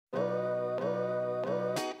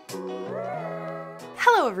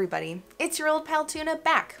Hello everybody, it's your old pal Tuna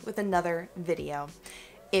back with another video.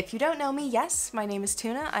 If you don't know me, yes, my name is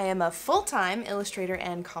Tuna. I am a full-time illustrator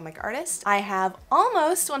and comic artist. I have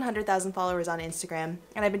almost 100,000 followers on Instagram,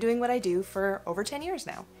 and I've been doing what I do for over 10 years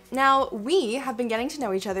now. Now, we have been getting to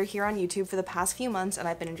know each other here on YouTube for the past few months, and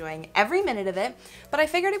I've been enjoying every minute of it, but I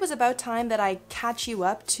figured it was about time that I catch you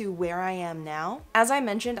up to where I am now. As I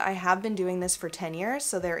mentioned, I have been doing this for 10 years,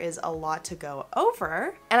 so there is a lot to go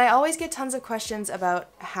over, and I always get tons of questions about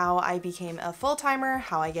how I became a full-timer,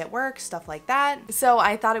 how I get work, stuff like that. So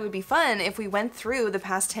I thought it would be fun if we went through the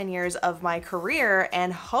past 10 years of my career,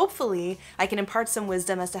 and hopefully I can impart some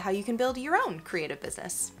wisdom as to how you can build your own creative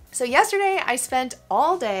business. So yesterday I spent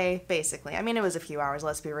all day, basically, I mean it was a few hours,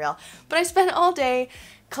 let's be real, but I spent all day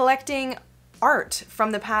collecting art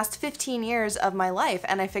from the past 15 years of my life,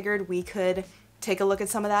 and I figured we could take a look at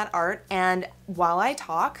some of that art and while I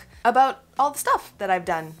talk about all the stuff that I've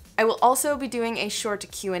done. I will also be doing a short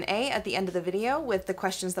Q&A at the end of the video with the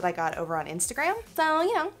questions that I got over on Instagram, so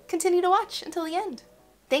you know, continue to watch until the end.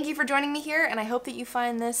 Thank you for joining me here, and I hope that you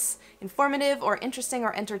find this informative or interesting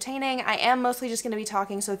or entertaining. I am mostly just going to be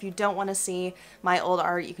talking, so if you don't want to see my old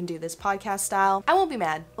art, you can do this podcast style. I won't be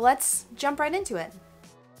mad. Let's jump right into it.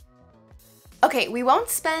 Okay, we won't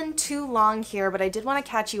spend too long here, but I did want to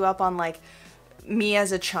catch you up on like me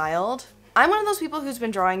as a child. I'm one of those people who's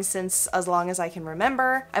been drawing since as long as I can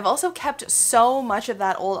remember. I've also kept so much of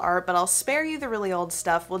that old art, but I'll spare you the really old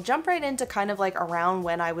stuff. We'll jump right into kind of like around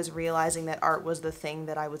when I was realizing that art was the thing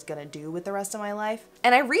that I was gonna do with the rest of my life.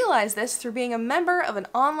 And I realized this through being a member of an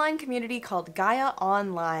online community called Gaia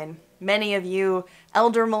Online. Many of you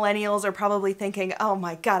elder millennials are probably thinking, oh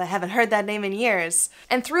my god, I haven't heard that name in years.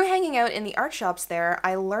 And through hanging out in the art shops there,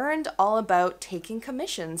 I learned all about taking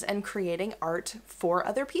commissions and creating art for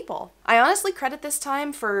other people. I honestly credit this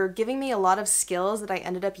time for giving me a lot of skills that I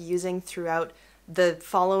ended up using throughout the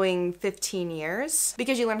following 15 years,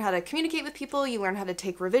 because you learn how to communicate with people, you learn how to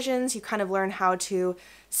take revisions, you kind of learn how to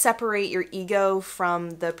separate your ego from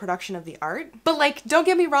the production of the art. But like, don't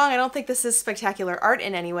get me wrong, I don't think this is spectacular art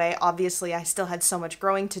in any way. Obviously, I still had so much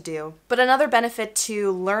growing to do. But another benefit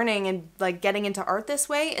to learning and like getting into art this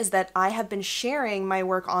way is that I have been sharing my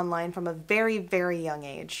work online from a very, very young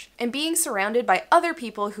age. And being surrounded by other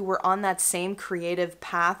people who were on that same creative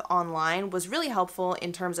path online was really helpful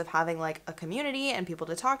in terms of having like a community and people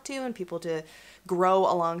to talk to and people to grow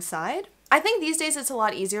alongside. I think these days it's a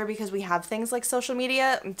lot easier because we have things like social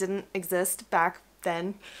media. It didn't exist back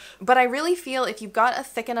then. But I really feel if you've got a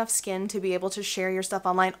thick enough skin to be able to share your stuff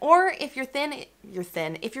online, or if you're thin.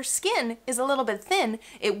 If your skin is a little bit thin,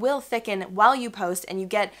 it will thicken while you post and you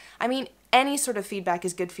get, I mean, any sort of feedback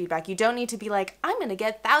is good feedback. You don't need to be like, I'm gonna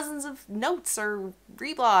get thousands of notes or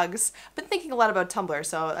reblogs. I've been thinking a lot about Tumblr,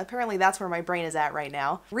 so apparently that's where my brain is at right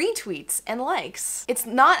now. Retweets and likes. It's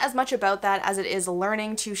not as much about that as it is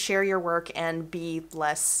learning to share your work and be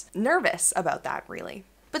less nervous about that, really.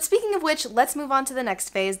 But speaking of which, let's move on to the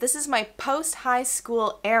next phase. This is my post-high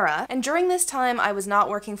school era, and during this time I was not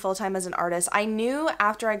working full-time as an artist. I knew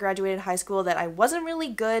after I graduated high school that I wasn't really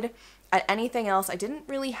good at anything else. I didn't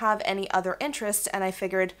really have any other interests, and I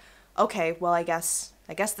figured, okay, well, I guess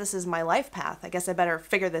this is my life path. I guess I better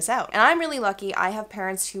figure this out. And I'm really lucky. I have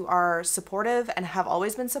parents who are supportive and have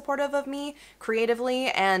always been supportive of me creatively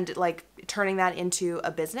and like turning that into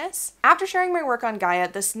a business. After sharing my work on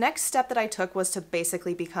Gaia, this next step that I took was to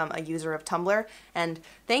basically become a user of Tumblr. And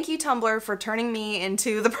thank you, Tumblr, for turning me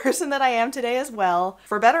into the person that I am today as well,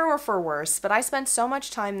 for better or for worse. But I spent so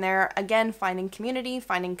much time there, again, finding community,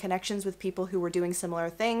 finding connections with people who were doing similar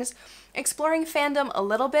things, exploring fandom a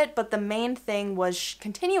little bit, but the main thing was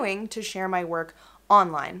continuing to share my work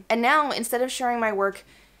online. And now, instead of sharing my work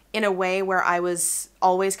in a way where I was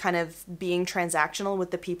always kind of being transactional with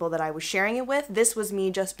the people that I was sharing it with, this was me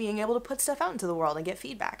just being able to put stuff out into the world and get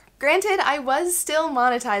feedback. Granted, I was still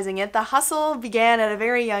monetizing it. The hustle began at a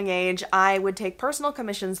very young age. I would take personal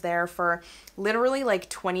commissions there for literally like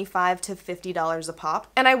 $25 to $50 a pop.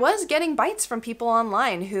 And I was getting bites from people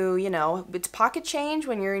online who, you know, it's pocket change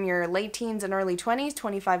when you're in your late teens and early 20s,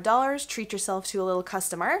 $25, treat yourself to a little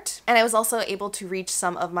custom art. And I was also able to reach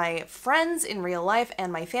some of my friends in real life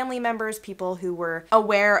and my family members, people who were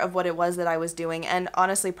aware of what it was that I was doing and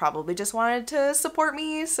honestly probably just wanted to support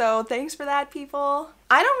me, so thanks for that, people.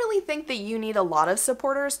 I don't really think that you need a lot of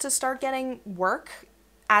supporters to start getting work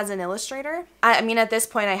as an illustrator. I mean, at this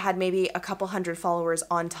point I had maybe a couple hundred followers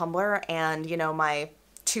on Tumblr and, you know, my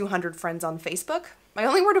 200 friends on Facebook. My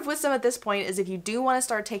only word of wisdom at this point is if you do want to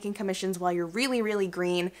start taking commissions while you're really, really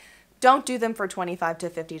green, don't do them for $25 to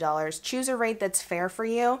 $50. Choose a rate that's fair for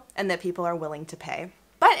you and that people are willing to pay.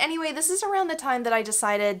 But anyway, this is around the time that I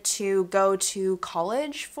decided to go to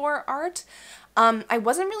college for art. I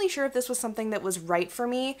wasn't really sure if this was something that was right for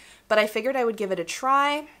me, but I figured I would give it a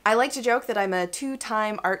try. I like to joke that I'm a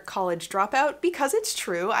 2-time art college dropout because it's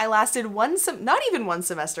true. I lasted not even one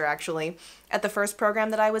semester actually, at the first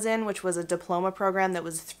program that I was in, which was a diploma program that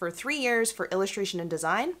was for 3 years for illustration and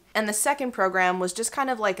design. And the second program was just kind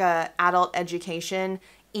of like a adult education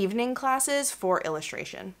evening classes for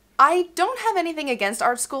illustration. I don't have anything against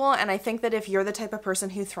art school, and I think that if you're the type of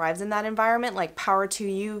person who thrives in that environment, like power to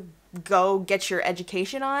you, go get your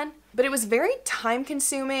education on. But it was very time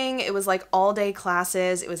consuming. It was like all day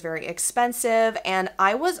classes. It was very expensive, and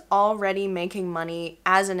I was already making money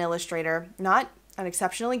as an illustrator. Not an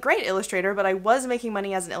exceptionally great illustrator, but I was making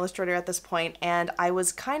money as an illustrator at this point, and I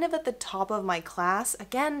was kind of at the top of my class.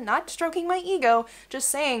 Again, not stroking my ego, just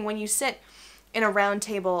saying when you sit in a round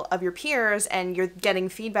table of your peers and you're getting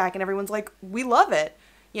feedback and everyone's like, we love it.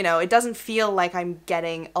 You know, it doesn't feel like I'm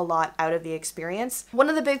getting a lot out of the experience. One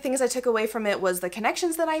of the big things I took away from it was the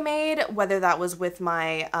connections that I made, whether that was with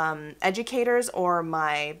my educators or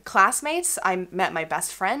my classmates. I met my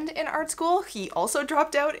best friend in art school. He also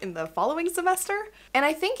dropped out in the following semester. And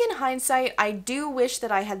I think in hindsight, I do wish that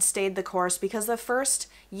I had stayed the course, because the first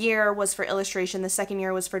year was for illustration, the second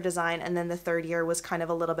year was for design, and then the third year was kind of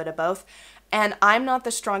a little bit of both. And I'm not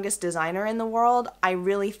the strongest designer in the world. I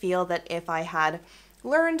really feel that if I had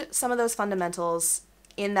learned some of those fundamentals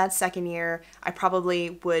in that second year, I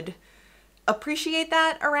probably would appreciate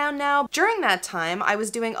that around now. During that time, I was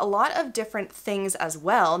doing a lot of different things as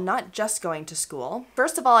well, not just going to school.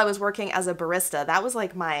 First of all, I was working as a barista. That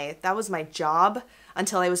was my job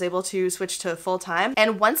until I was able to switch to full-time.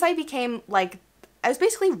 And once I became like, I was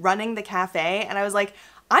basically running the cafe, and I was like,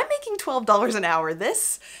 I'm making $12 an hour.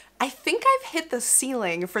 I think I've hit the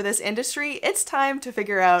ceiling for this industry. It's time to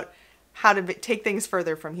figure out how to take things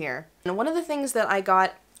further from here. And one of the things that I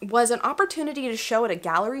got was an opportunity to show at a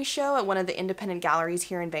gallery show at one of the independent galleries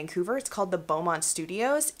here in Vancouver. It's called the Beaumont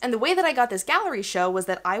Studios. And the way that I got this gallery show was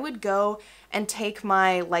that I would go and take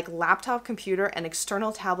my laptop computer and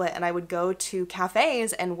external tablet, and I would go to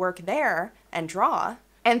cafes and work there and draw.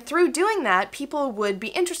 And through doing that, people would be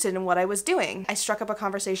interested in what I was doing. I struck up a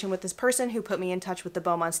conversation with this person who put me in touch with the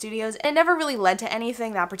Beaumont Studios, and it never really led to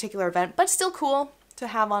anything, that particular event, but still cool to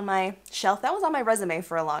have on my shelf. That was on my resume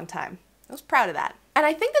for a long time. I was proud of that. And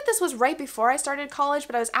I think that this was right before I started college,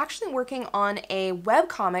 but I was actually working on a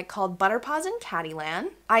webcomic called Butterpaws in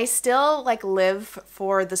Caddyland. I still live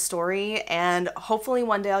for the story, and hopefully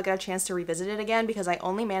one day I'll get a chance to revisit it again, because I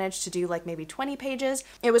only managed to do maybe 20 pages.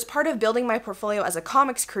 It was part of building my portfolio as a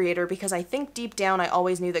comics creator, because I think deep down I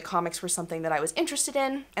always knew that comics were something that I was interested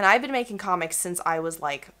in, and I've been making comics since I was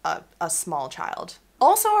a small child.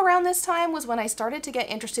 Also around this time was when I started to get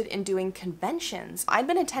interested in doing conventions. I'd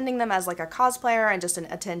been attending them as a cosplayer and just an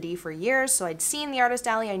attendee for years, so I'd seen the Artist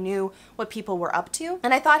Alley, I knew what people were up to,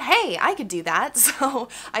 and I thought, hey, I could do that. So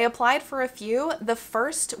I applied for a few. The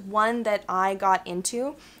first one that I got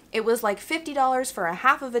into, it was $50 for a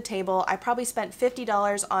half of a table. I probably spent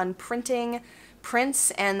 $50 on printing prints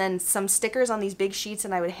and then some stickers on these big sheets,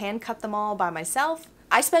 and I would hand cut them all by myself.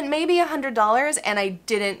 I spent maybe $100, and I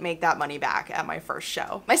didn't make that money back at my first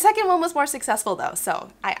show. My second one was more successful though, so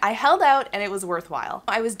I held out, and it was worthwhile.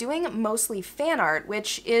 I was doing mostly fan art,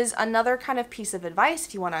 which is another kind of piece of advice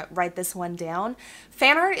if you want to write this one down.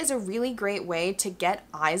 Fan art is a really great way to get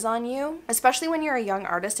eyes on you, especially when you're a young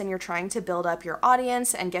artist and you're trying to build up your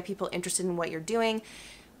audience and get people interested in what you're doing.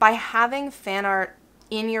 By having fan art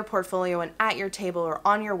in your portfolio and at your table or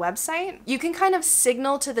on your website, you can kind of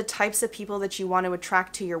signal to the types of people that you want to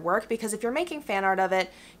attract to your work, because if you're making fan art of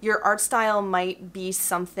it, your art style might be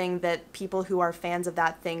something that people who are fans of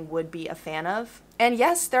that thing would be a fan of. And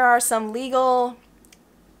yes, there are some legal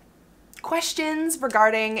questions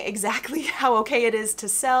regarding exactly how okay it is to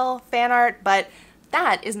sell fan art, but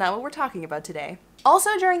that is not what we're talking about today. Also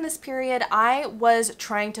during this period, I was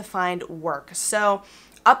trying to find work. So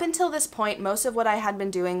up until this point, most of what I had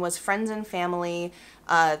been doing was friends and family,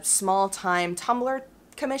 small-time Tumblr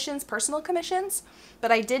commissions, personal commissions,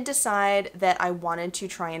 but I did decide that I wanted to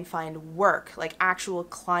try and find work, actual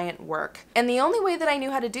client work. And the only way that I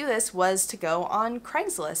knew how to do this was to go on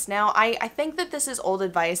Craigslist. Now, I think that this is old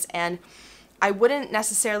advice, and I wouldn't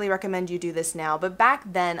necessarily recommend you do this now, but back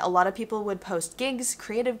then, a lot of people would post gigs,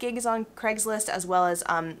 creative gigs on Craigslist, as well as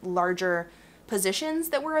larger positions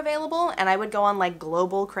that were available, and I would go on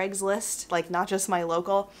global Craigslist, not just my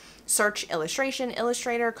local, search illustration,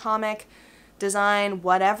 illustrator, comic, design,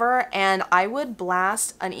 whatever, and I would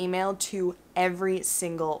blast an email to every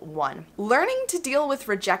single one. Learning to deal with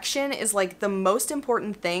rejection is like the most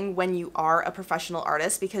important thing when you are a professional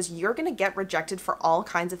artist, because you're gonna get rejected for all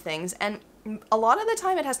kinds of things, and a lot of the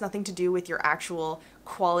time it has nothing to do with your actual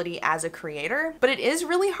quality as a creator, but it is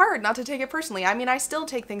really hard not to take it personally. I mean, I still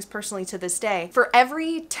take things personally to this day. For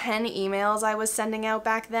every 10 emails I was sending out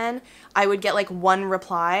back then, I would get like one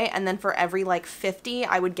reply, and then for every like 50,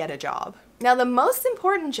 I would get a job. Now, the most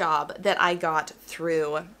important job that I got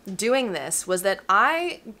through doing this was that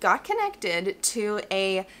I got connected to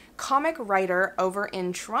a comic writer over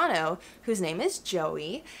in Toronto whose name is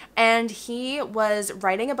Joey, and he was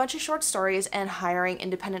writing a bunch of short stories and hiring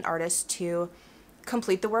independent artists to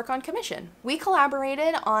complete the work on commission. We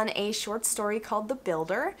collaborated on a short story called The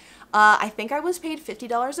Builder. I think I was paid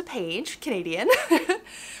 $50 a page, Canadian,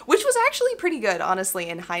 which was actually pretty good, honestly,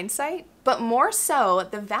 in hindsight. But more so,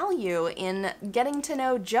 the value in getting to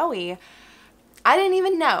know Joey, I didn't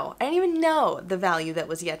even know the value that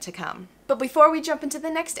was yet to come. But before we jump into the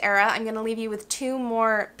next era, I'm going to leave you with two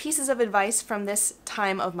more pieces of advice from this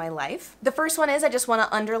time of my life. The first one is I just want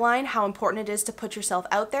to underline how important it is to put yourself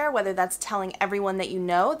out there, whether that's telling everyone that you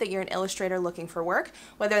know that you're an illustrator looking for work,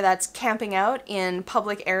 whether that's camping out in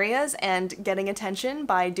public areas and getting attention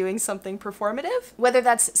by doing something performative, whether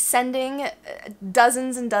that's sending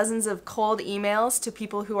dozens and dozens of cold emails to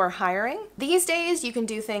people who are hiring. These days, you can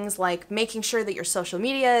do things like making sure that your social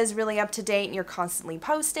media is really up to date and you're constantly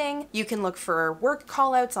posting. You can look for work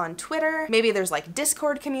callouts on Twitter. Maybe there's like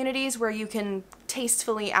Discord communities where you can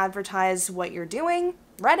tastefully advertise what you're doing.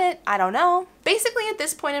 Reddit, I don't know. Basically, at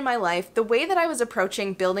this point in my life, the way that I was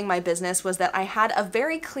approaching building my business was that I had a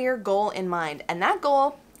very clear goal in mind, and that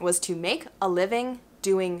goal was to make a living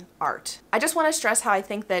doing art. I just want to stress how I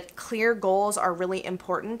think that clear goals are really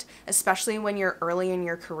important, especially when you're early in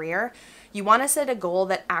your career. You want to set a goal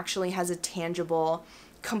that actually has a tangible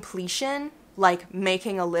completion, like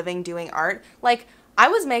making a living doing art. Like, I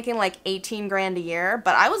was making like 18 grand a year,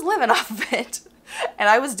 but I was living off of it and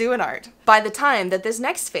I was doing art by the time that this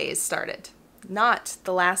next phase started. Not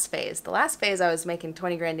the last phase. The last phase I was making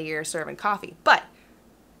 20 grand a year serving coffee, but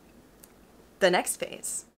the next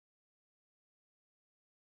phase.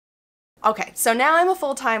 Okay, so now I'm a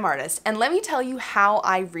full-time artist, and let me tell you how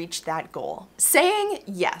I reached that goal. Saying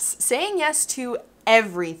yes to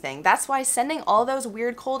everything. That's why sending all those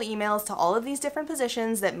weird cold emails to all of these different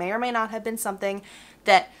positions that may or may not have been something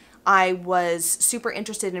that I was super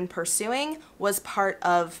interested in pursuing was part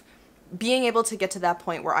of being able to get to that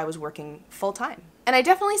point where I was working full-time. And I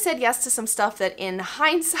definitely said yes to some stuff that in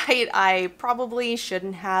hindsight I probably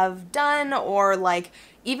shouldn't have done, or like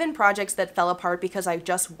even projects that fell apart because I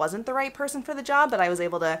just wasn't the right person for the job, but I was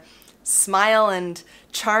able to smile and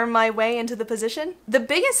charm my way into the position. The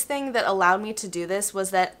biggest thing that allowed me to do this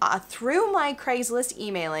was that through my Craigslist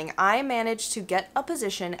emailing, I managed to get a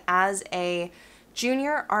position as a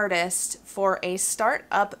junior artist for a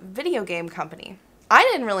startup video game company. I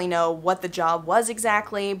didn't really know what the job was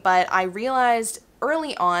exactly, but I realized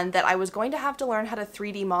early on that I was going to have to learn how to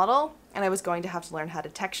 3D model, and I was going to have to learn how to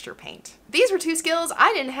texture paint. These were two skills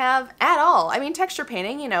I didn't have at all. I mean, texture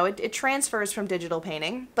painting, you know, it transfers from digital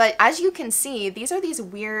painting, but as you can see, these are these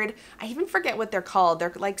weird, I even forget what they're called.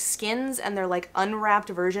 They're like skins, and they're like unwrapped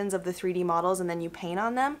versions of the 3D models, and then you paint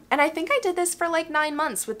on them. And I think I did this for like 9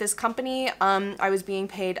 months with this company. I was being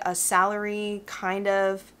paid a salary, kind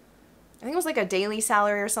of, I think it was like a daily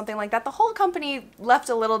salary or something like that. The whole company left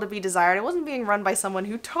a little to be desired. It wasn't being run by someone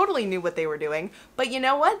who totally knew what they were doing. But you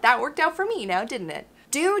know what? That worked out for me now, didn't it?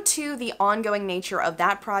 Due to the ongoing nature of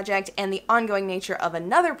that project and the ongoing nature of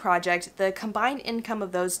another project, the combined income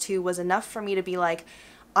of those two was enough for me to be like,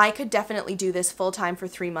 I could definitely do this full-time for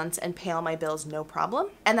 3 months and pay all my bills, no problem.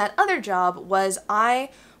 And that other job was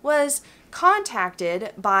I was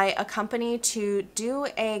contacted by a company to do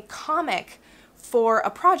a comic for a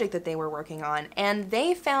project that they were working on, and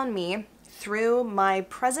they found me through my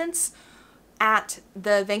presence at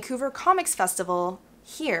the Vancouver Comics Festival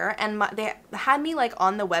here, and they had me like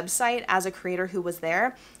on the website as a creator who was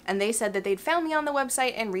there, and they said that they'd found me on the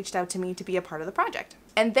website and reached out to me to be a part of the project.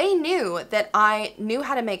 And they knew that I knew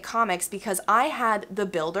how to make comics because I had The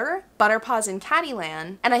Builder, Butterpaws in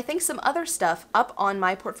Caddyland, and I think some other stuff up on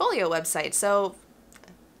my portfolio website. So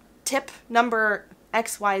tip number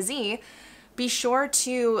XYZ, be sure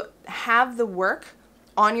to have the work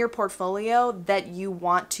on your portfolio that you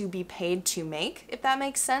want to be paid to make, if that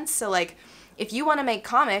makes sense. So like, if you want to make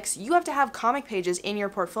comics, you have to have comic pages in your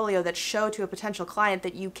portfolio that show to a potential client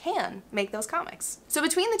that you can make those comics. So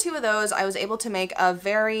between the two of those, I was able to make a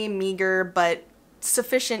very meager but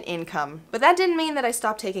sufficient income. But that didn't mean that I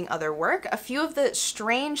stopped taking other work. A few of the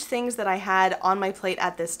strange things that I had on my plate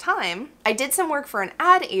at this time, I did some work for an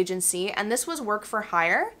ad agency, and this was work for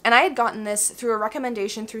hire. And I had gotten this through a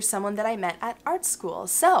recommendation through someone that I met at art school.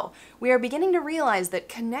 So we are beginning to realize that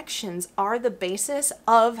connections are the basis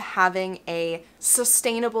of having a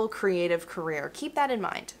sustainable creative career. Keep that in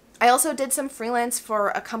mind. I also did some freelance for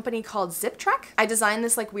a company called ZipTrek. I designed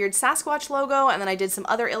this like weird Sasquatch logo, and then I did some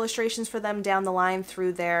other illustrations for them down the line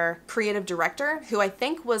through their creative director, who I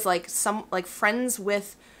think was like friends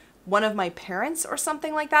with one of my parents or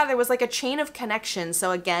something like that. There was like a chain of connections.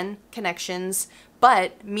 So again, connections,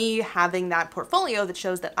 but me having that portfolio that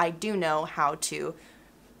shows that I do know how to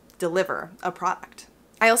deliver a product.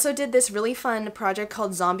 I also did this really fun project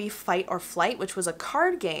called Zombie Fight or Flight, which was a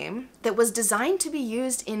card game that was designed to be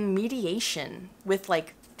used in mediation with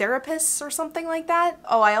like therapists or something like that.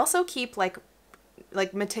 Oh, I also keep like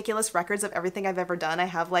meticulous records of everything I've ever done. I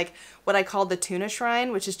have like what I call the tuna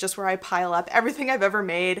shrine, which is just where I pile up everything I've ever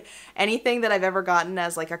made, anything that I've ever gotten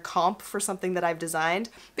as like a comp for something that I've designed,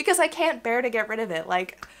 because I can't bear to get rid of it.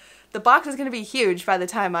 Like, the box is going to be huge by the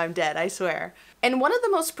time I'm dead, I swear. And one of the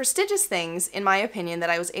most prestigious things, in my opinion, that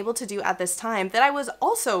I was able to do at this time that I was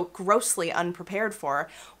also grossly unprepared for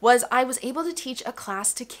was I was able to teach a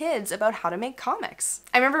class to kids about how to make comics.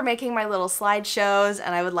 I remember making my little slideshows,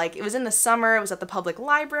 and I would it was in the summer, it was at the public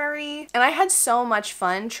library, and I had so much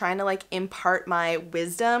fun trying to impart my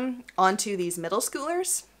wisdom onto these middle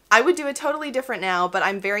schoolers. I would do it totally different now, but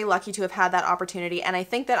I'm very lucky to have had that opportunity, and I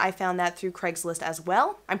think that I found that through Craigslist as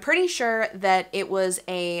well. I'm pretty sure that it was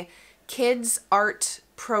a kids art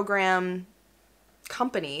program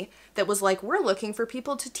company that was like, we're looking for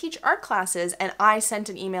people to teach art classes, and I sent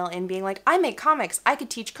an email in being like, I make comics, I could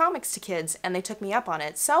teach comics to kids, and they took me up on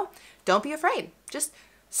it. So don't be afraid, just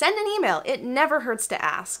send an email. It never hurts to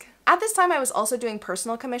ask. At this time I was also doing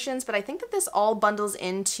personal commissions, but I think that this all bundles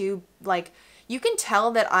into you can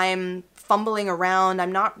tell that I'm fumbling around.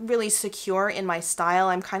 I'm not really secure in my style.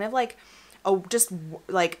 I'm kind of just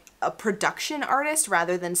a production artist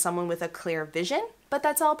rather than someone with a clear vision, but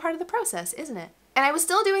that's all part of the process, isn't it? And I was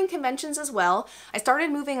still doing conventions as well. I started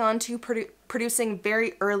moving on to producing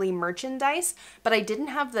very early merchandise, but I didn't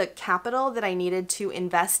have the capital that I needed to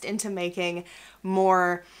invest into making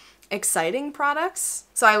more exciting products.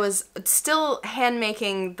 So I was still hand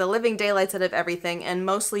making the living daylights out of everything and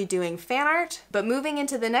mostly doing fan art, but moving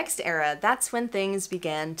into the next era, that's when things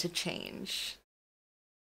began to change.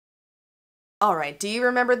 All right, do you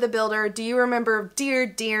remember the builder? Do you remember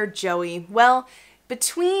dear Joey? Well,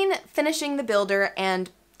 between finishing the builder and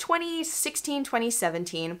 2016,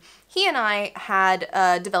 2017, he and I had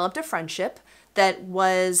developed a friendship that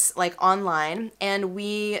was online, and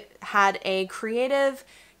we had a creative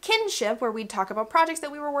kinship where we'd talk about projects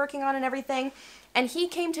that we were working on and everything. And he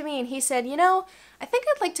came to me and he said, you know, I think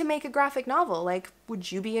I'd like to make a graphic novel.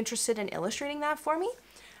 Would you be interested in illustrating that for me?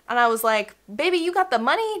 And I was like, baby, you got the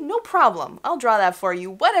money? No problem. I'll draw that for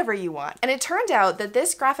you, whatever you want. And it turned out that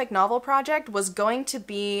this graphic novel project was going to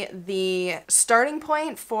be the starting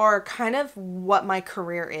point for kind of what my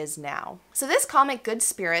career is now. So this comic, Good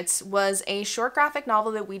Spirits, was a short graphic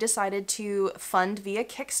novel that we decided to fund via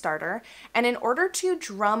Kickstarter. And in order to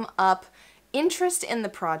drum up interest in the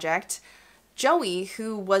project, Joey,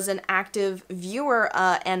 who was an active viewer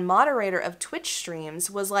and moderator of Twitch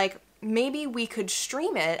streams, was like, maybe we could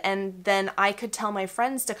stream it, and then I could tell my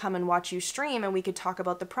friends to come and watch you stream, and we could talk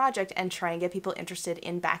about the project and try and get people interested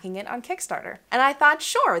in backing it on Kickstarter. And I thought,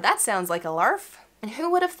 sure, that sounds like a larf. And who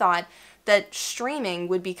would have thought that streaming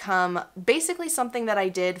would become basically something that I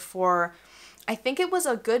did for, I think it was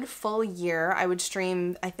a good full year. I would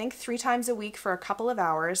stream, I think 3 times a week for a couple of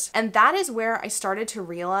hours. And that is where I started to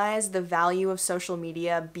realize the value of social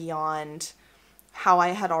media beyond how I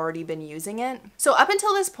had already been using it. So up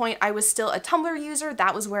until this point, I was still a Tumblr user.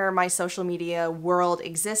 That was where my social media world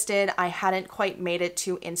existed. I hadn't quite made it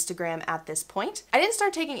to Instagram at this point. I didn't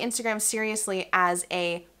start taking Instagram seriously as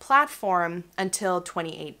a platform until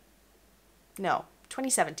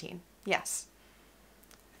 2017. Yes.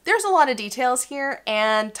 There's a lot of details here,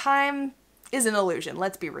 and time is an illusion,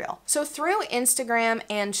 let's be real. So through Instagram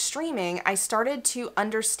and streaming, I started to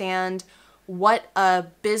understand what a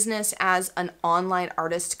business as an online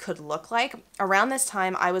artist could look like. Around this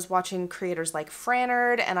time, I was watching creators like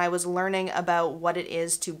Frannerd, and I was learning about what it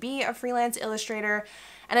is to be a freelance illustrator.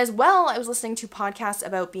 And as well, I was listening to podcasts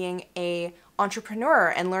about being an entrepreneur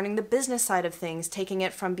and learning the business side of things, taking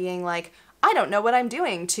it from being like, I don't know what I'm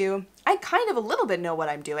doing, to I kind of a little bit know what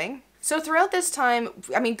I'm doing. So throughout this time,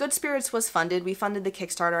 I mean, Good Spirits was funded. We funded the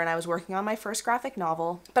Kickstarter and I was working on my first graphic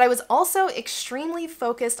novel. But I was also extremely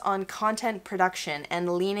focused on content production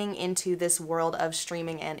and leaning into this world of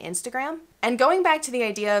streaming and Instagram. And going back to the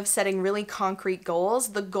idea of setting really concrete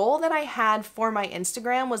goals, the goal that I had for my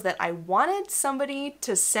Instagram was that I wanted somebody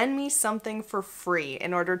to send me something for free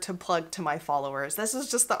in order to plug to my followers. This was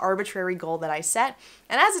just the arbitrary goal that I set.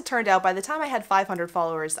 And as it turned out, by the time I had 500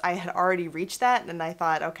 followers, I had already reached that. And I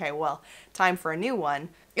thought, okay, well, time for a new one.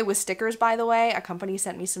 It was stickers, by the way. A company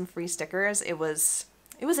sent me some free stickers. It was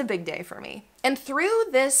a big day for me. And through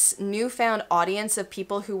this newfound audience of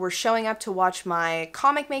people who were showing up to watch my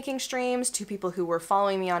comic making streams, to people who were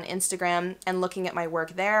following me on Instagram and looking at my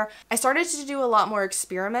work there, I started to do a lot more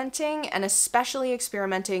experimenting, and especially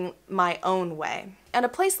experimenting my own way. At a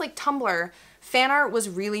place like Tumblr, fan art was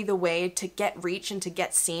really the way to get reach and to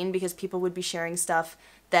get seen, because people would be sharing stuff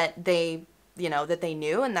that they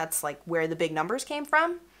knew, and that's like where the big numbers came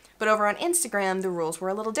from. But over on Instagram, the rules were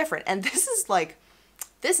a little different. And this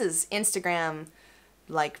is Instagram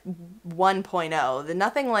like 1.0,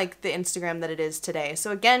 nothing like the Instagram that it is today.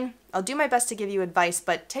 So again, I'll do my best to give you advice,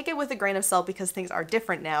 but take it with a grain of salt because things are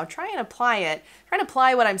different now. Try and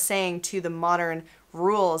apply what I'm saying to the modern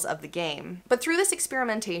rules of the game. But through this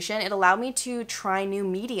experimentation, it allowed me to try new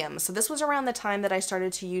mediums. So this was around the time that I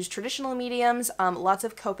started to use traditional mediums, lots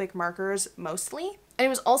of Copic markers mostly. And it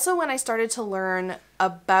was also when I started to learn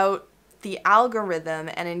about the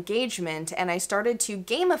algorithm and engagement, and I started to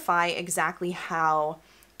gamify exactly how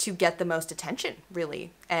to get the most attention,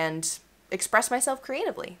 really, and express myself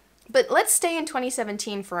creatively. But let's stay in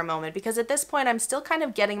 2017 for a moment, because at this point I'm still kind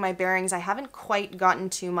of getting my bearings. I haven't quite gotten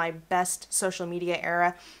to my best social media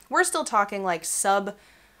era. We're still talking like sub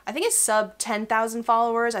 10,000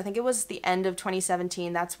 followers. I think it was the end of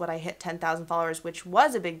 2017. That's what I hit 10,000 followers, which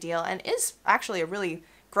was a big deal and is actually a really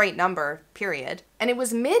great number, period. And it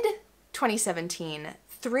was mid 2017,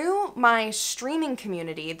 through my streaming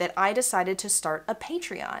community, that I decided to start a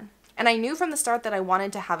Patreon. And I knew from the start that I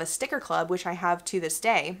wanted to have a sticker club, which I have to this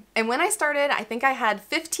day. And when I started, I think I had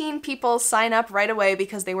 15 people sign up right away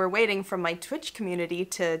because they were waiting from my Twitch community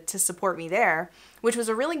to support me there, which was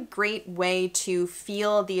a really great way to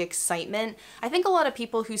feel the excitement. I think a lot of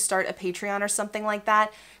people who start a Patreon or something like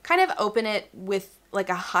that kind of open it with like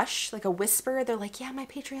a hush, like a whisper. They're like, yeah, my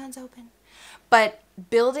Patreon's open. But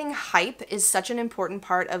building hype is such an important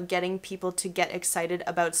part of getting people to get excited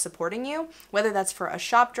about supporting you, whether that's for a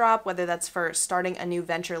shop drop, whether that's for starting a new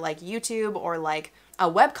venture like YouTube or like a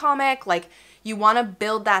webcomic. Like, you want to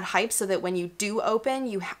build that hype so that when you do open,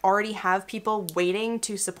 you already have people waiting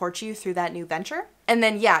to support you through that new venture. And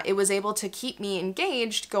then, yeah, it was able to keep me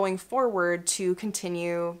engaged going forward to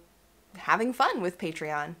continue having fun with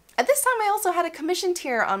Patreon. At this time, I also had a commission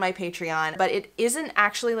tier on my Patreon, but it isn't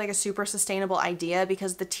actually like a super sustainable idea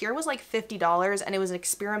because the tier was like $50 and it was an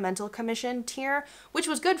experimental commission tier, which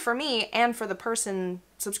was good for me and for the person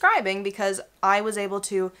subscribing because I was able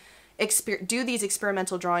to do these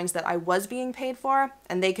experimental drawings that I was being paid for,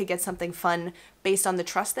 and they could get something fun based on the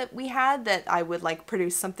trust that we had that I would like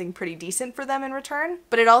produce something pretty decent for them in return.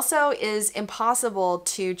 But it also is impossible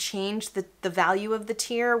to change the value of the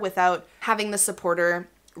tier without having the supporter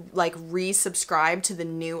like resubscribe to the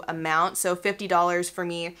new amount. So $50 for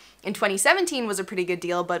me in 2017 was a pretty good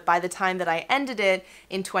deal, but by the time that I ended it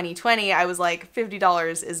in 2020, I was like,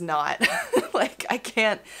 $50 is not like, I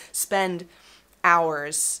can't spend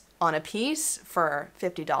hours on a piece for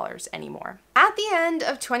 $50 anymore. At the end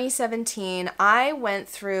of 2017, I went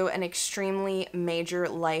through an extremely major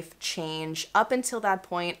life change. Up until that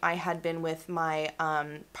point, I had been with my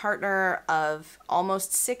partner of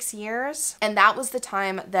almost 6 years, and that was the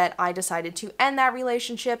time that I decided to end that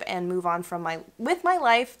relationship and move on with my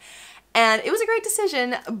life. And it was a great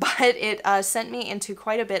decision, but it sent me into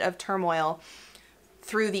quite a bit of turmoil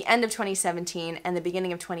through the end of 2017 and the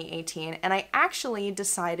beginning of 2018, and I actually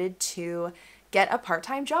decided to get a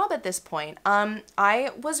part-time job at this point. I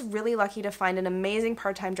was really lucky to find an amazing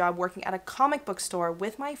part-time job working at a comic book store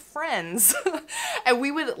with my friends. And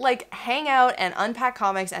we would like hang out and unpack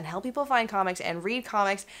comics and help people find comics and read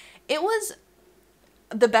comics. It was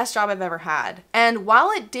the best job I've ever had. And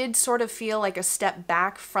while it did sort of feel like a step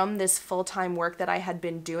back from this full-time work that I had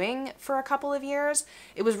been doing for a couple of years,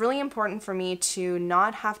 it was really important for me to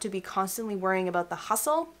not have to be constantly worrying about the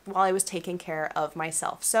hustle while I was taking care of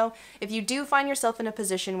myself. So if you do find yourself in a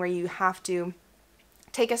position where you have to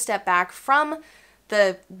take a step back from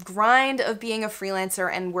the grind of being a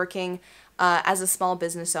freelancer and working as a small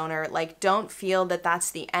business owner, like, don't feel that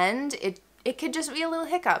that's the end. It it could just be a little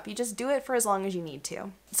hiccup. You just do it for as long as you need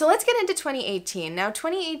to. So let's get into 2018. Now,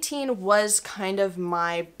 2018 was kind of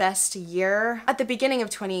my best year. At the beginning of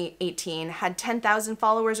 2018, had 10,000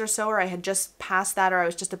 followers or so, or I had just passed that, or I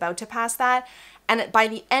was just about to pass that. And by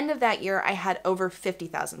the end of that year, I had over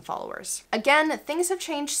 50,000 followers. Again, things have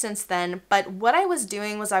changed since then, but what I was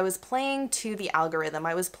doing was I was playing to the algorithm.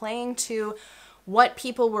 I was playing to what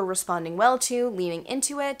people were responding well to, leaning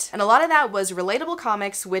into it. And a lot of that was relatable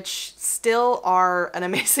comics, which still are an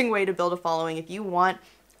amazing way to build a following. If you want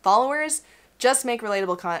followers, just make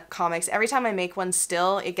relatable comics. Every time I make one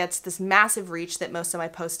still, it gets this massive reach that most of my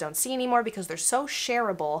posts don't see anymore because they're so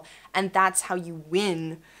shareable, and that's how you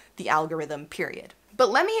win the algorithm, period. But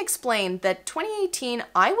let me explain that 2018,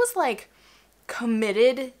 I was like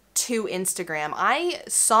committed to Instagram. I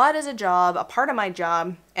saw it as a job, a part of my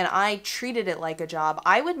job, and I treated it like a job.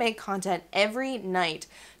 I would make content every night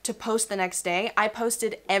to post the next day. I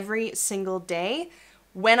posted every single day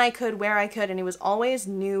when I could, where I could, and it was always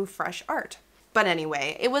new, fresh art. But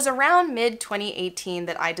anyway, it was around mid-2018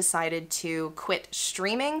 that I decided to quit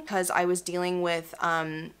streaming because I was dealing with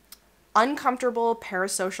uncomfortable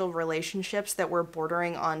parasocial relationships that were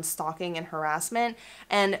bordering on stalking and harassment,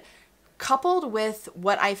 and coupled with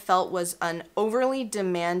what I felt was an overly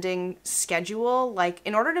demanding schedule. Like,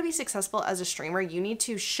 in order to be successful as a streamer, you need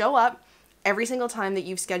to show up every single time that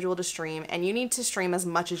you've scheduled a stream, and you need to stream as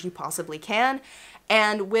much as you possibly can.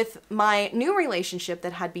 And with my new relationship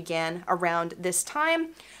that had began around this time,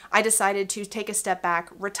 I decided to take a step back,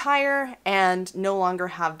 retire, and no longer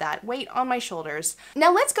have that weight on my shoulders.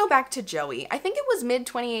 Now let's go back to Joey. I think it was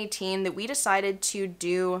mid-2018 that we decided to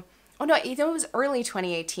do, oh no, it was early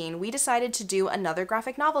 2018. We decided to do another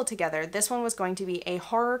graphic novel together. This one was going to be a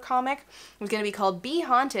horror comic. It was going to be called Be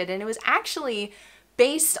Haunted, and it was actually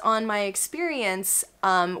based on my experience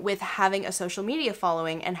with having a social media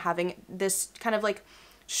following and having this kind of like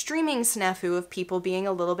streaming snafu of people being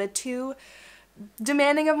a little bit too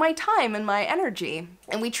demanding of my time and my energy.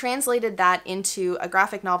 And we translated that into a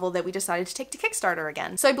graphic novel that we decided to take to Kickstarter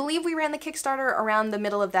again. So I believe we ran the Kickstarter around the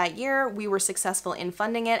middle of that year. We were successful in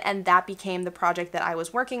funding it, and that became the project that I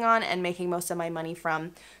was working on and making most of my money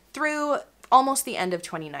from through almost the end of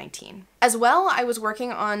 2019. As well, I was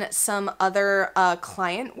working on some other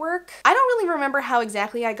client work. I don't really remember how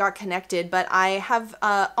exactly I got connected, but I have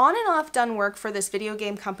on and off done work for this video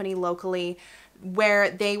game company locally where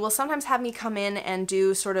they will sometimes have me come in and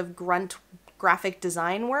do sort of grunt graphic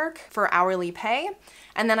design work for hourly pay.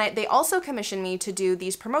 And then they also commission me to do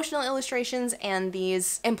these promotional illustrations and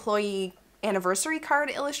these employee anniversary card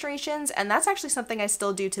illustrations, and that's actually something I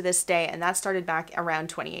still do to this day, and that started back around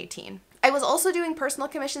 2018. I was also doing personal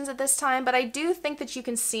commissions at this time, but I do think that you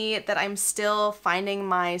can see that I'm still finding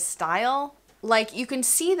my style. Like, you can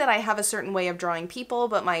see that I have a certain way of drawing people,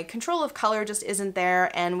 but my control of color just isn't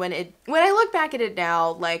there, and when I look back at it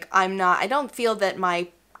now, like, I don't feel that my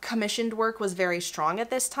commissioned work was very strong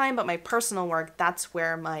at this time, but my personal work, that's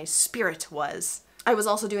where my spirit was. I was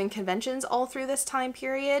also doing conventions all through this time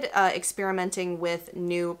period, experimenting with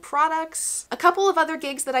new products. A couple of other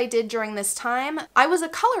gigs that I did during this time. I was a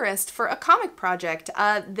colorist for a comic project.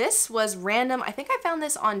 This was random. I think I found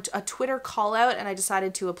this on a Twitter call out and I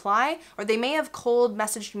decided to apply, or they may have cold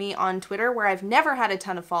messaged me on Twitter, where I've never had a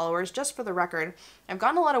ton of followers, just for the record. I've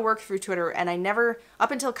gotten a lot of work through Twitter, and I never,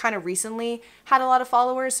 up until kind of recently, had a lot of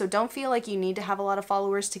followers, so don't feel like you need to have a lot of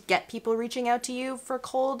followers to get people reaching out to you for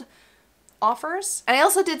cold offers. And I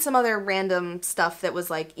also did some other random stuff that was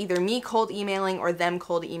like either me cold emailing or them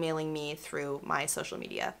cold emailing me through my social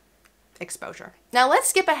media exposure. Now let's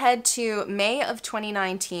skip ahead to May of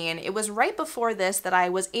 2019. It was right before this that I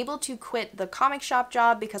was able to quit the comic shop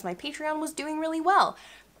job because my Patreon was doing really well.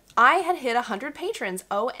 I had hit 100 patrons,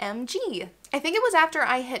 OMG. I think it was after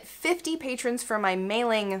I hit 50 patrons for my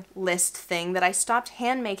mailing list thing that I stopped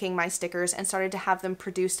hand making my stickers and started to have them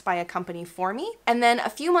produced by a company for me. And then a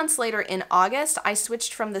few months later in August, I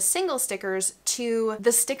switched from the single stickers to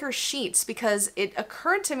the sticker sheets because it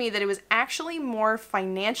occurred to me that it was actually more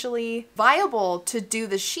financially viable to do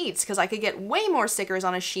the sheets because I could get way more stickers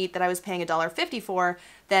on a sheet that I was paying $1.50 for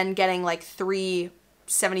than getting like 3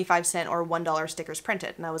 75-cent or $1 stickers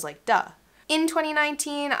printed. And I was like, duh. In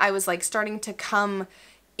 2019, I was like starting to come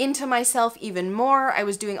into myself even more. I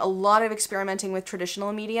was doing a lot of experimenting with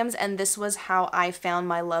traditional mediums, and this was how I found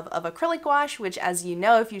my love of acrylic gouache, which, as you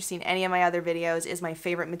know, if you've seen any of my other videos, is my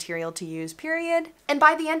favorite material to use, period. And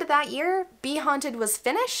by the end of that year, Be Haunted was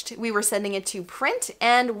finished. We were sending it to print,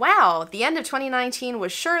 and wow, the end of 2019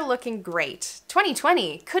 was sure looking great.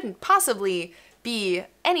 2020 couldn't possibly be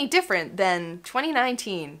any different than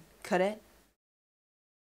 2019, could it?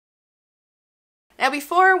 Now,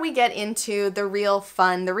 before we get into the real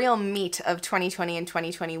fun, the real meat of 2020 and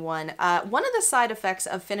 2021, one of the side effects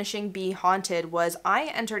of finishing Be Haunted was I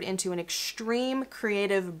entered into an extreme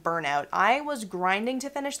creative burnout. I was grinding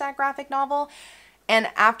to finish that graphic novel, and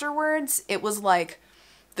afterwards, it was like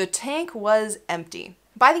the tank was empty.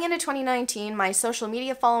 By the end of 2019, my social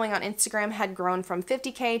media following on Instagram had grown from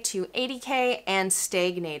 50K to 80K and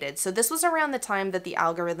stagnated. So this was around the time that the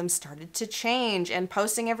algorithm started to change and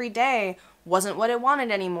posting every day wasn't what it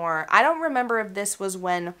wanted anymore. I don't remember if this was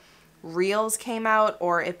when Reels came out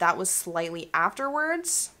or if that was slightly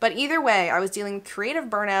afterwards. But either way, I was dealing with creative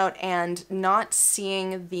burnout and not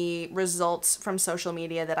seeing the results from social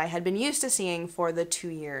media that I had been used to seeing for the 2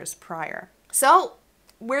 years prior. So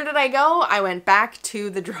where did I go? I went back to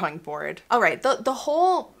the drawing board. All right, the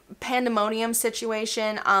whole pandemonium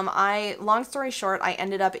situation, long story short, I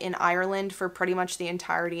ended up in Ireland for pretty much the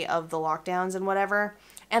entirety of the lockdowns and whatever.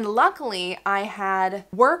 And luckily, I had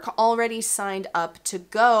work already signed up to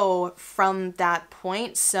go from that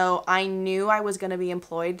point, so I knew I was going to be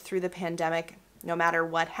employed through the pandemic no matter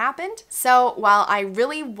what happened. So while I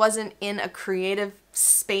really wasn't in a creative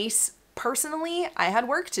space personally, I had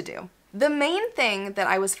work to do. The main thing that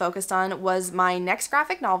I was focused on was my next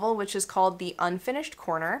graphic novel, which is called The Unfinished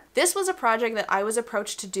Corner. This was a project that I was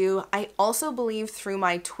approached to do, I also believe, through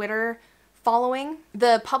my Twitter following.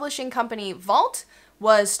 The publishing company Vault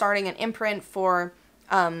was starting an imprint for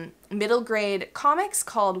middle grade comics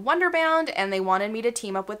called Wonderbound, and they wanted me to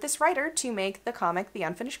team up with this writer to make the comic The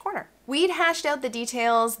Unfinished Corner. We'd hashed out the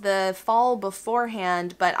details the fall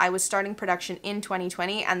beforehand, but I was starting production in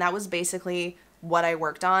 2020, and that was basically what I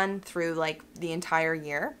worked on through like the entire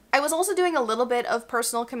year. I was also doing a little bit of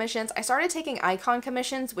personal commissions. I started taking icon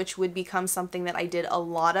commissions, which would become something that I did a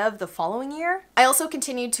lot of the following year. I also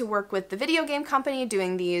continued to work with the video game company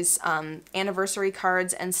doing these anniversary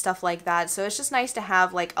cards and stuff like that. So it's just nice to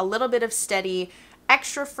have like a little bit of steady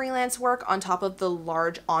extra freelance work on top of the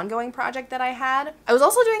large ongoing project that I had. I was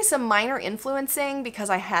also doing some minor influencing because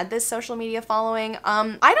I had this social media following.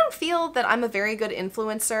 I don't feel that I'm a very good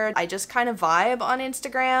influencer. I just kind of vibe on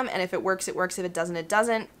Instagram, and if it works, it works. If it doesn't, it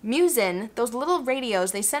doesn't. Musin, those little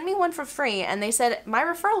radios, they sent me one for free, and they said my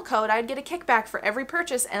referral code, I'd get a kickback for every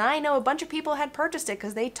purchase, and I know a bunch of people had purchased it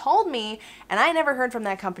because they told me, and I never heard from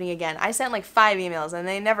that company again. I sent like 5 emails, and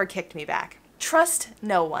they never kicked me back. Trust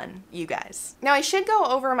no one, you guys. Now, I should go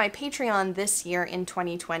over my Patreon this year in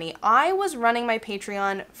 2020. I was running my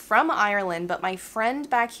Patreon from Ireland, but my friend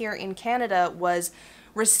back here in Canada was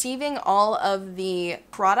receiving all of the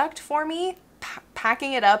product for me,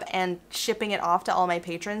 packing it up and shipping it off to all my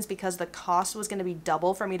patrons because the cost was going to be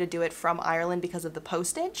double for me to do it from Ireland because of the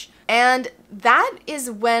postage. And that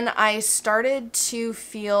is when I started to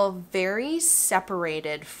feel very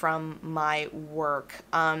separated from my work.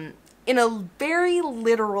 In a very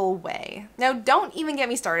literal way. Now, don't even get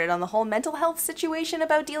me started on the whole mental health situation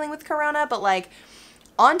about dealing with Corona, but like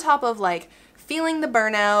on top of like feeling the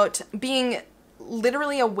burnout, being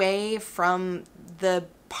literally away from the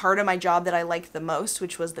part of my job that I liked the most,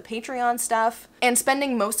 which was the Patreon stuff, and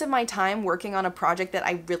spending most of my time working on a project that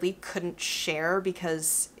I really couldn't share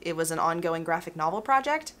because it was an ongoing graphic novel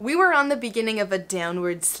project. We were on the beginning of a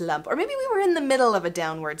downward slump, or maybe we were in the middle of a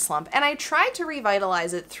downward slump, and I tried to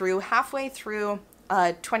revitalize it through halfway through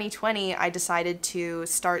 2020. I decided to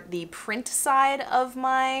start the print side of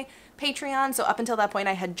my Patreon. So up until that point,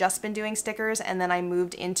 I had just been doing stickers, and then I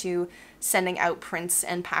moved into sending out prints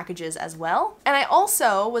and packages as well. And I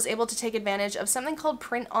also was able to take advantage of something called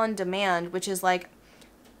print on demand, which is like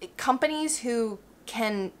companies who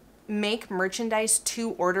can make merchandise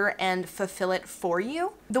to order and fulfill it for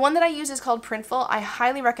you. The one that I use is called Printful. I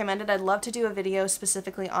highly recommend it. I'd love to do a video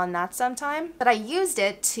specifically on that sometime. But I used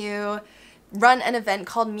it to run an event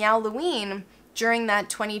called Meowloween during that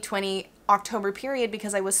 2020 October period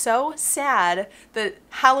because I was so sad that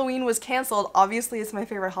Halloween was canceled. Obviously, it's my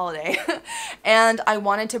favorite holiday. And I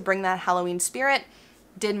wanted to bring that Halloween spirit.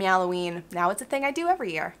 Did Meowloween. Now it's a thing I do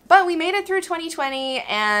every year. But we made it through 2020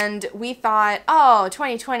 and we thought, oh,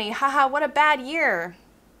 2020, haha, what a bad year.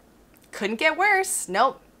 Couldn't get worse.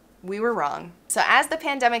 Nope, we were wrong. So as the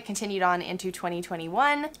pandemic continued on into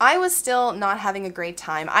 2021, I was still not having a great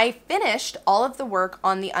time. I finished all of the work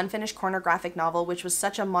on the Unfinished Corner graphic novel, which was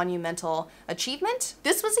such a monumental achievement.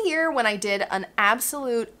 This was a year when I did an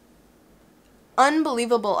absolute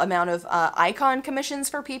unbelievable amount of icon commissions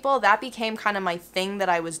for people. That became kind of my thing that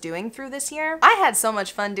I was doing through this year. I had so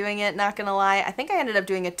much fun doing it, not gonna lie. I think I ended up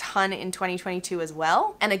doing a ton in 2022 as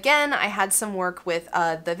well. And again, I had some work with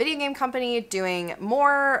the video game company doing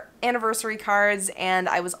more anniversary cards, and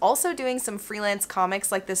I was also doing some freelance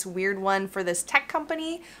comics, like this weird one for this tech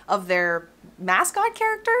company of their mascot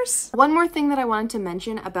characters. One more thing that I wanted to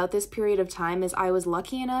mention about this period of time is I was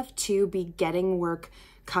lucky enough to be getting work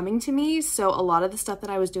coming to me. So a lot of the stuff that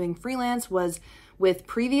I was doing freelance was with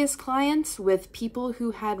previous clients, with people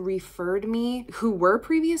who had referred me who were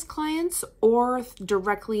previous clients, or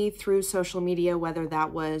directly through social media, whether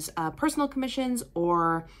that was personal commissions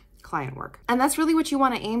or client work. And that's really what you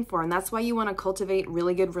want to aim for, and that's why you want to cultivate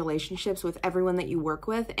really good relationships with everyone that you work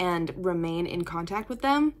with and remain in contact with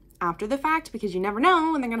them after the fact, because you never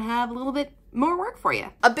know when they're gonna have a little bit more work for you.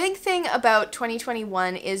 A big thing about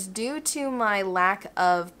 2021 is due to my lack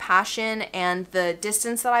of passion and the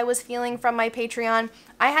distance that I was feeling from my Patreon,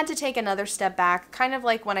 I had to take another step back, kind of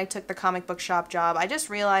like when I took the comic book shop job. I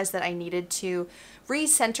just realized that I needed to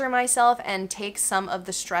recenter myself and take some of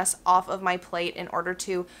the stress off of my plate in order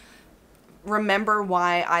to remember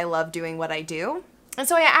why I love doing what I do. And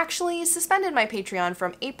so I actually suspended my Patreon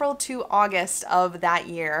from April to August of that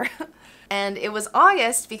year. And it was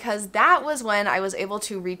August because that was when I was able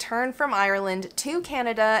to return from Ireland to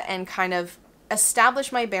Canada and kind of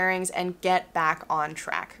establish my bearings and get back on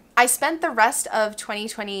track. I spent the rest of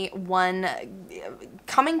 2021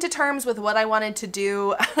 coming to terms with what I wanted to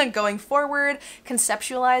do going forward,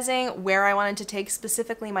 conceptualizing where I wanted to take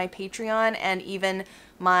specifically my Patreon and even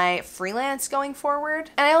my freelance going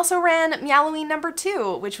forward. And I also ran Meowoween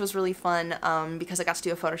 #2, which was really fun because I got to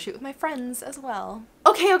do a photo shoot with my friends as well.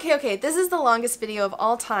 Okay, this is the longest video of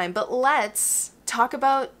all time, but let's talk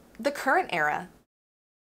about the current era.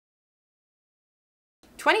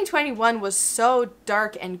 2021 was so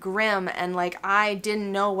dark and grim, and like I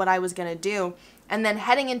didn't know what I was gonna do. And then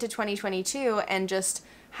heading into 2022 and just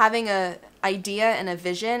having a idea and a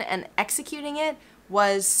vision and executing it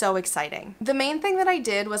was so exciting. The main thing that I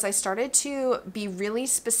did was I started to be really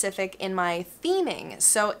specific in my theming.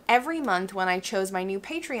 So every month when I chose my new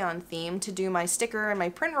Patreon theme to do my sticker and my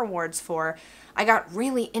print rewards for, I got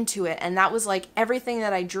really into it, and that was like everything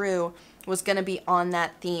that I drew was gonna be on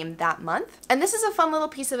that theme that month. And this is a fun little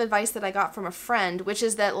piece of advice that I got from a friend, which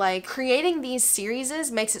is that like creating these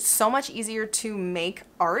series makes it so much easier to make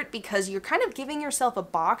art because you're kind of giving yourself a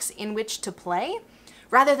box in which to play.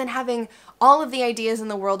 Rather than having all of the ideas in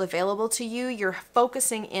the world available to you, you're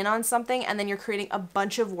focusing in on something and then you're creating a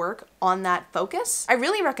bunch of work on that focus. I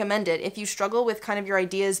really recommend it. If you struggle with kind of your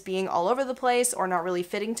ideas being all over the place or not really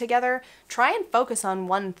fitting together, try and focus on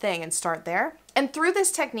one thing and start there. And through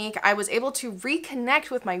this technique, I was able to reconnect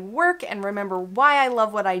with my work and remember why I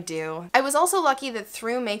love what I do. I was also lucky that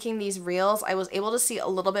through making these reels, I was able to see a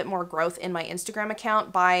little bit more growth in my Instagram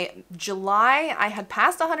account. By July, I had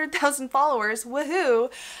passed 100,000 followers, woohoo!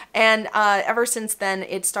 And ever since then,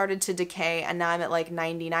 it started to decay, and now I'm at like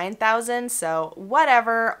 99,000, so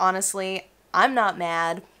whatever, honestly, I'm not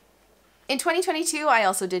mad. In 2022, I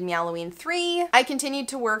also did Meowoween 3. I continued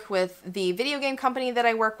to work with the video game company that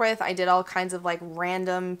I work with. I did all kinds of like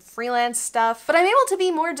random freelance stuff, but I'm able to be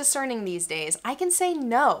more discerning these days. I can say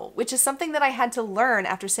no, which is something that I had to learn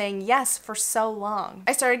after saying yes for so long.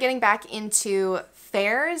 I started getting back into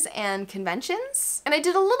fairs and conventions, and I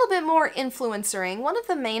did a little bit more influencering. One of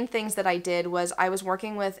the main things that I did was I was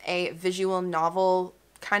working with a visual novel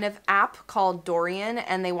kind of app called Dorian,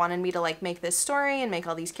 and they wanted me to like make this story and make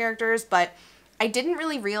all these characters, but I didn't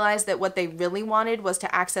really realize that what they really wanted was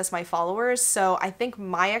to access my followers. So I think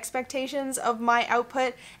my expectations of my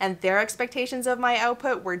output and their expectations of my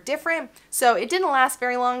output were different. So it didn't last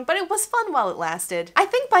very long, but it was fun while it lasted. I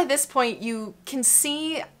think by this point you can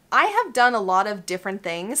see I have done a lot of different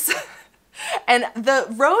things and the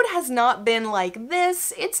road has not been like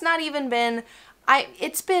this. It's not even been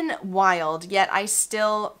it's been wild, yet I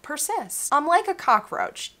still persist. I'm like a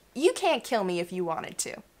cockroach. You can't kill me if you wanted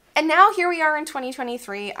to. And now here we are in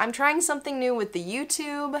 2023. I'm trying something new with the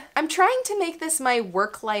YouTube. I'm trying to make this my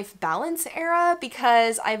work-life balance era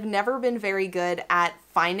because I've never been very good at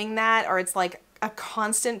finding that, or it's like a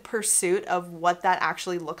constant pursuit of what that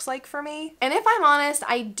actually looks like for me. And if I'm honest,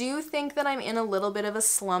 I do think that I'm in a little bit of a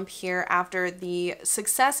slump here after the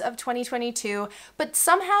success of 2022, but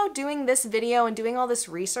somehow doing this video and doing all this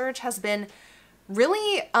research has been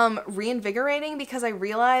really reinvigorating because I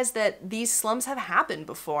realized that these slumps have happened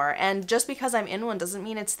before, and just because I'm in one doesn't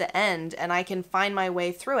mean it's the end, and I can find my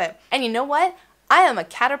way through it. And you know what? I am a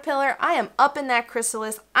caterpillar, I am up in that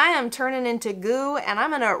chrysalis, I am turning into goo, and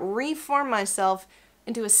I'm gonna reform myself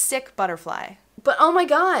into a sick butterfly. But oh my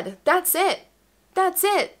god, that's it. That's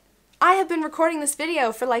it. I have been recording this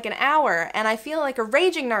video for like an hour, and I feel like a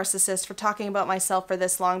raging narcissist for talking about myself for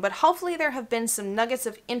this long, but hopefully there have been some nuggets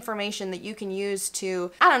of information that you can use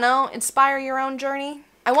to, I don't know, inspire your own journey.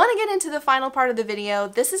 I want to get into the final part of the video.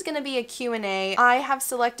 This is going to be a Q&A. I have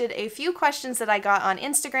selected a few questions that I got on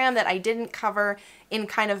Instagram that I didn't cover in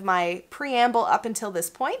kind of my preamble up until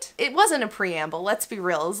this point. It wasn't a preamble, let's be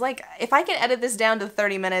real. It was like, if I can edit this down to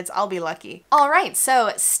 30 minutes, I'll be lucky. All right,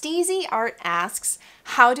 so Steezy Art asks,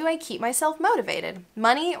 how do I keep myself motivated?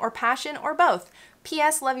 Money or passion or both?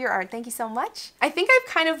 P.S. Love your art. Thank you so much. I think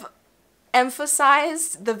I've kind of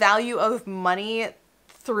emphasized the value of money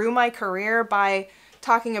through my career by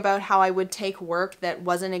talking about how I would take work that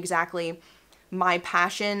wasn't exactly my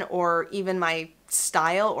passion or even my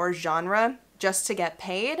style or genre just to get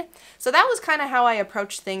paid. So that was kind of how I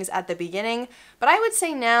approached things at the beginning, but I would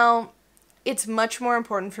say now it's much more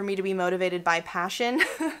important for me to be motivated by passion.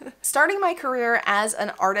 Starting my career as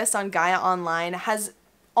an artist on Gaia Online has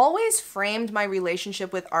always framed my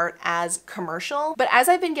relationship with art as commercial, but as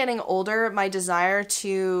I've been getting older, my desire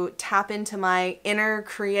to tap into my inner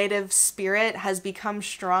creative spirit has become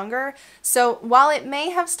stronger. So while it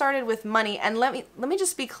may have started with money, and let me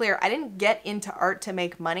just be clear, I didn't get into art to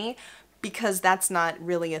make money because that's not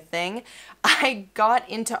really a thing. I got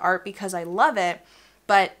into art because I love it,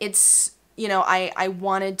 but it's, you know, I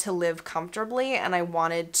wanted to live comfortably and I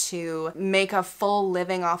wanted to make a full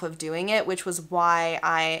living off of doing it, which was why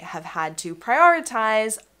I have had to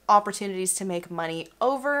prioritize opportunities to make money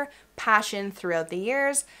over passion throughout the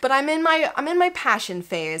years. But I'm in my passion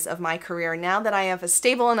phase of my career now that I have a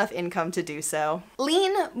stable enough income to do so.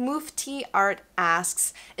 Lean Mufti Art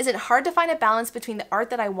asks, is it hard to find a balance between the art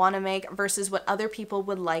that I want to make versus what other people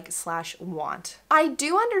would like/want? I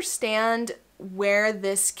do understand where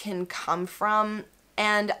this can come from,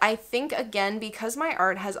 and I think, again, because my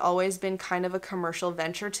art has always been kind of a commercial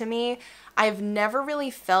venture to me, I've never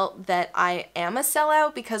really felt that I am a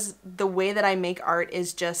sellout, because the way that I make art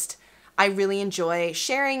is just, I really enjoy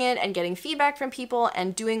sharing it and getting feedback from people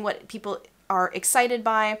and doing what people are excited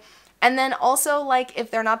by. And then also, like,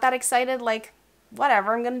 if they're not that excited, like,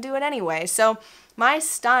 whatever, I'm gonna do it anyway. So my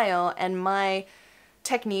style and my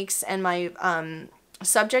techniques and my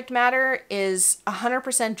subject matter is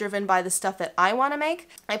 100% driven by the stuff that I want to make.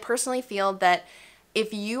 I personally feel that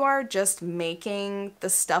if you are just making the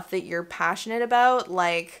stuff that you're passionate about,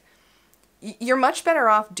 like, you're much better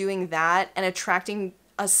off doing that and attracting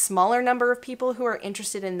a smaller number of people who are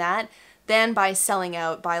interested in that than by selling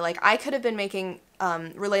out by, like, I could have been making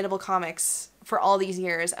relatable comics for all these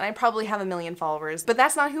years and I probably have 1 million followers, but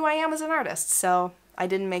that's not who I am as an artist, so I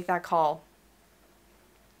didn't make that call.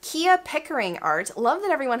 Kia Pickering Art, love that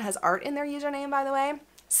everyone has art in their username, by the way,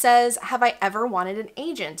 says, have I ever wanted an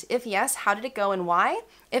agent? If yes, how did it go and why?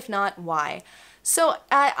 If not, why? So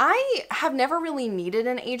I have never really needed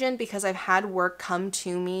an agent because I've had work come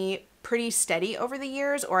to me pretty steady over the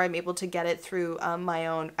years, or I'm able to get it through my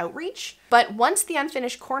own outreach. But once The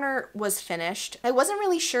Unfinished Corner was finished, I wasn't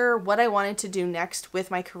really sure what I wanted to do next with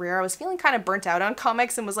my career. I was feeling kind of burnt out on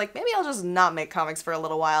comics and was like, maybe I'll just not make comics for a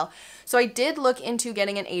little while. So I did look into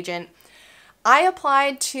getting an agent. I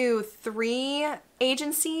applied to 3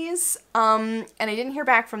 agencies and I didn't hear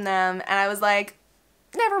back from them, and I was like,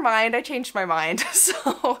 never mind, I changed my mind.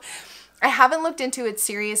 So I haven't looked into it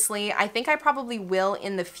seriously. I think I probably will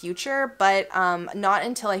in the future, but not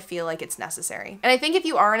until I feel like it's necessary. And I think if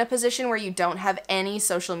you are in a position where you don't have any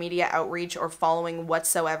social media outreach or following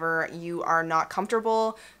whatsoever, you are not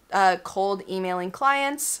comfortable cold emailing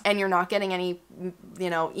clients, and you're not getting any,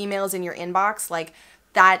 you know, emails in your inbox, like,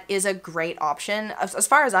 that is a great option, as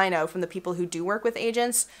far as I know, from the people who do work with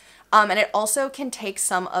agents. And it also can take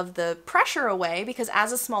some of the pressure away, because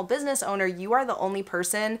as a small business owner, you are the only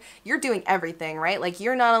person, you're doing everything, right? Like,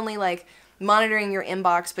 you're not only like monitoring your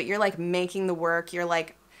inbox, but you're like making the work, you're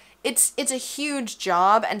like, it's a huge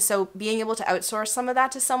job. And so being able to outsource some of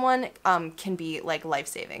that to someone can be like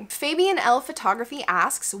life-saving. Fabian L Photography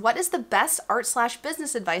asks, what is the best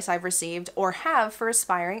art/business advice I've received or have for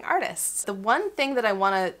aspiring artists? The one thing that I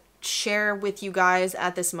want to share with you guys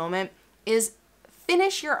at this moment is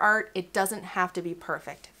finish your art. It doesn't have to be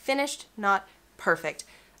perfect. Finished, not perfect.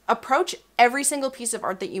 Approach every single piece of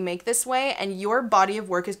art that you make this way, and your body of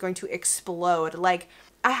work is going to explode. Like,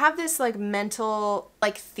 I have this like mental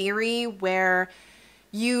like theory where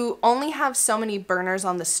you only have so many burners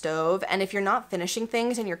on the stove, and if you're not finishing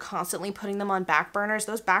things and you're constantly putting them on back burners,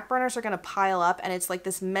 those back burners are going to pile up, and it's like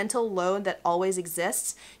this mental load that always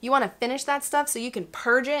exists. You want to finish that stuff so you can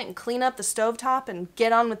purge it and clean up the stovetop and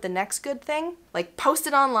get on with the next good thing. Like post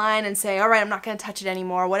it online and say, all right, I'm not going to touch it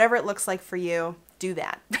anymore. Whatever it looks like for you, do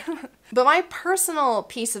that. But my personal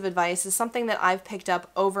piece of advice is something that I've picked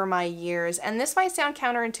up over my years, and this might sound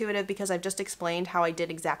counterintuitive because I've just explained how I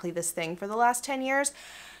did exactly this thing for the last 10 years.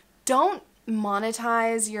 Don't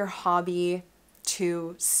monetize your hobby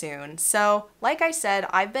too soon. So, like I said,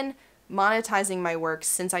 I've been monetizing my work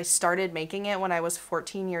since I started making it when I was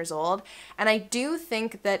 14 years old, and I do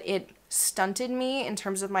think that it stunted me in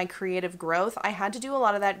terms of my creative growth. I had to do a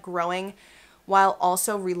lot of that growing while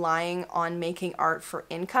also relying on making art for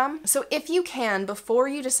income. So if you can, before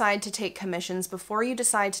you decide to take commissions, before you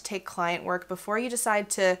decide to take client work, before you decide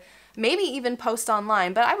to maybe even post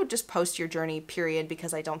online, but I would just post your journey, period,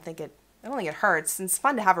 because I don't think it hurts. It's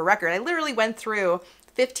fun to have a record. I literally went through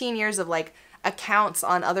 15 years of like accounts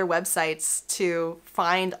on other websites to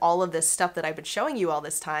find all of this stuff that I've been showing you all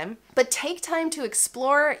this time. But take time to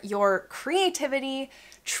explore your creativity,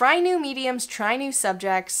 try new mediums, try new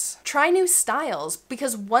subjects, try new styles,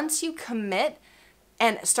 because once you commit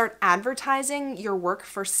and start advertising your work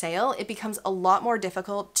for sale, it becomes a lot more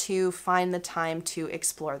difficult to find the time to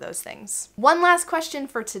explore those things. One last question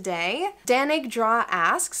for today. Danig Draw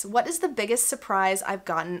asks, what is the biggest surprise I've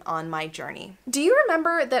gotten on my journey? Do you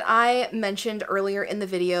remember that I mentioned earlier in the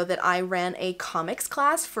video that I ran a comics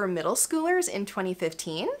class for middle schoolers in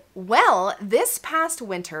 2015? Well, this past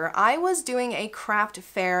winter, I was doing a craft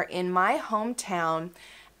fair in my hometown,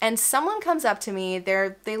 and someone comes up to me,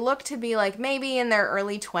 they look to be like maybe in their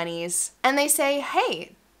early 20s, and they say,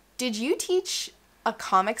 hey, did you teach a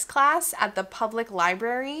comics class at the public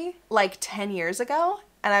library like 10 years ago?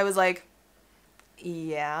 And I was like,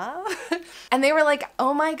 yeah. And they were like,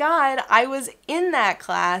 oh my God, I was in that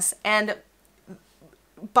class, and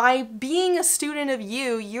by being a student of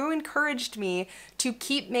you, you encouraged me to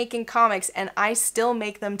keep making comics, and I still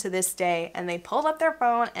make them to this day. And they pulled up their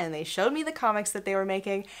phone and they showed me the comics that they were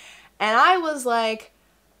making. And I was like,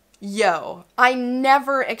 yo, I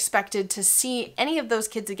never expected to see any of those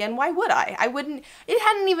kids again. Why would I? It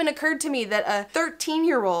hadn't even occurred to me that a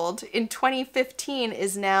 13-year-old in 2015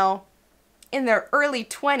 is now in their early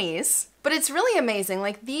 20s. But it's really amazing.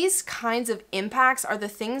 Like, these kinds of impacts are the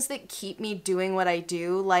things that keep me doing what I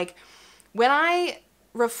do. Like, when I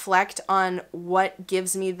reflect on what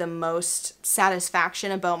gives me the most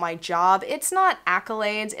satisfaction about my job, it's not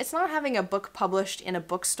accolades, it's not having a book published in a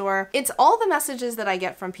bookstore. It's all the messages that I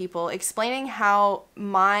get from people explaining how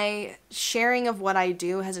my sharing of what I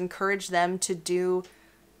do has encouraged them to do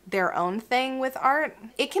their own thing with art.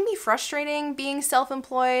 It can be frustrating being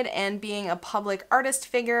self-employed and being a public artist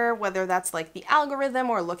figure, whether that's like the algorithm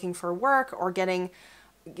or looking for work or getting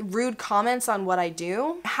rude comments on what I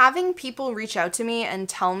do. Having people reach out to me and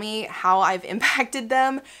tell me how I've impacted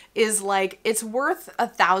them is like, it's worth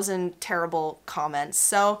 1,000 terrible comments.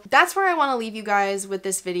 So that's where I want to leave you guys with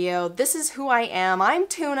this video. This is who I am. I'm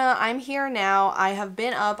Tuna. I'm here now. I have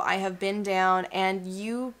been up, I have been down, and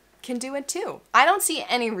you can do it too. I don't see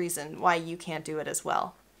any reason why you can't do it as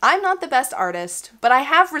well. I'm not the best artist, but I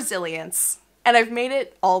have resilience, and I've made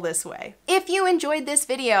it all this way. If you enjoyed this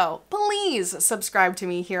video, please subscribe to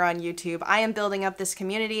me here on YouTube. I am building up this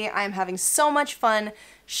community. I am having so much fun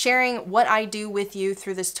sharing what I do with you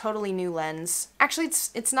through this totally new lens. Actually,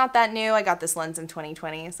 it's not that new. I got this lens in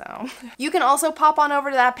 2020, so. You can also pop on over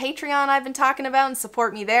to that Patreon I've been talking about and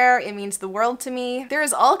support me there. It means the world to me. There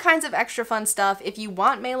is all kinds of extra fun stuff. If you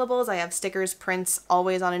want mailables, I have stickers, prints,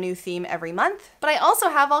 always on a new theme every month. But I also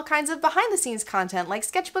have all kinds of behind the scenes content like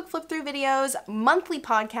sketchbook flip through videos, monthly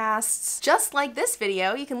podcasts. Just like this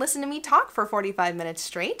video, you can listen to me talk for 45 minutes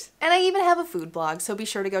straight. And I even have a food blog, so be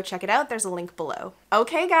sure to go check it out. There's a link below.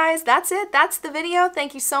 Okay guys, that's it. That's the video.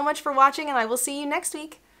 Thank you so much for watching, and I will see you next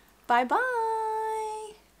week.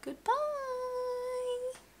 Bye-bye. Goodbye.